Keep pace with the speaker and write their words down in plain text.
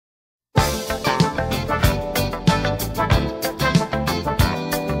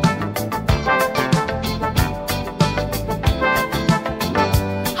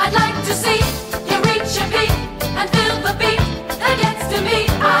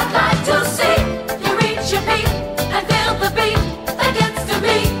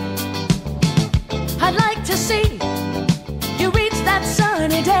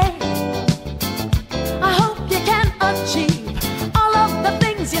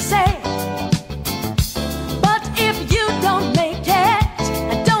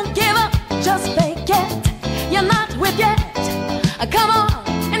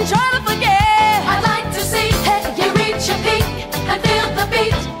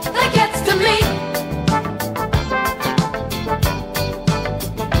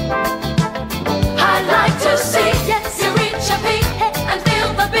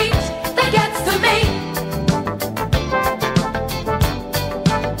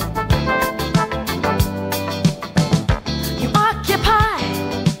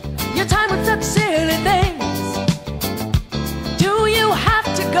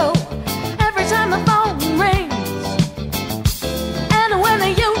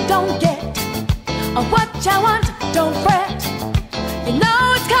Oh, what you want, don't fret. You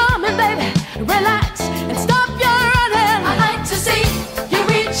know it's coming, baby. Relax and stop your running. I like to see you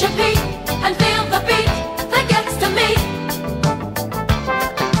reach your peak and feel the beat that gets to me.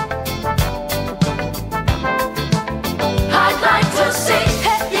 I'd like to see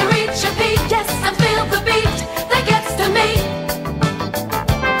you reach your peak, yes, and feel the beat that gets to me.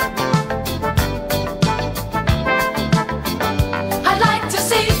 I'd like to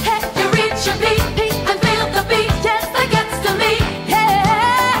see you reach your peak and feel the beat, yes, that gets to me.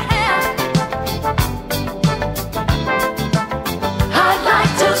 I'd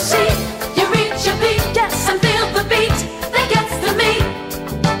like to see you reach your peak, yes, and feel the beat that gets to me.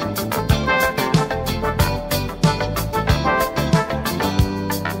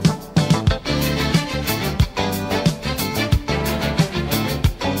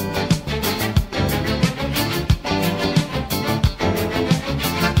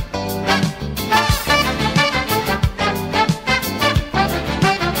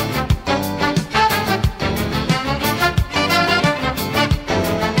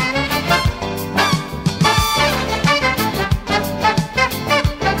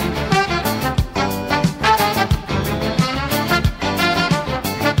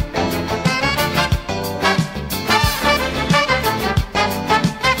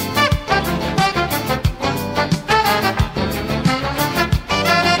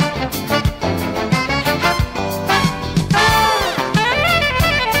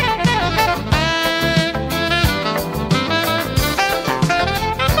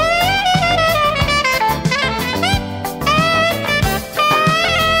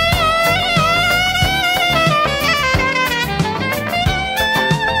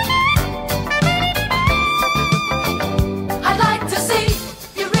 I'd like to see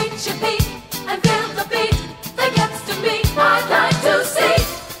you reach your peak and feel the beat that gets to me. I'd like to see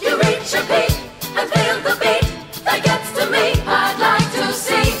you reach your peak and feel the beat that gets to me. I'd like to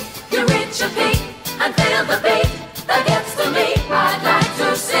see you reach your peak and feel the beat that gets to me. I'd like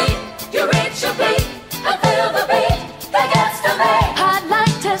to see you reach your peak and feel the beat that gets to me. I'd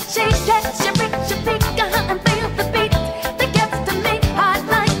like to see, yes, you reach your peak and feel the beat that gets to me. I'd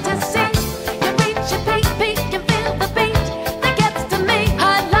like to see you reach your peak and feel the beat that gets to me.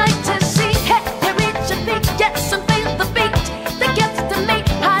 I'd like to see, hey, you reach your peak, yes, and feel the beat that gets to me.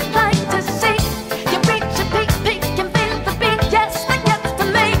 I'd like to see you reach your peak and feel the beat, yes, that gets to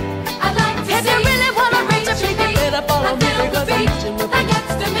me. I'd like to If see you really wanna reach your peak, you better follow me because I'm reaching the that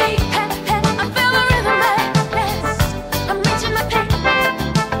gets to me. Hey, hey, I feel the rhythm, yes, I'm reaching my peak.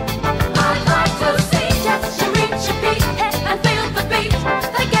 I'd like to see Yes, you reach your peak and feel the beat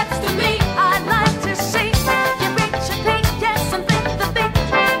that gets to me. I'd like to see you reach your peak, yes, and feel the beat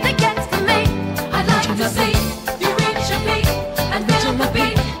that gets to me. I'd like to see you reach your peak and feel the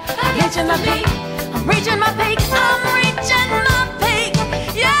beat that gets to me. I'm reaching my peak.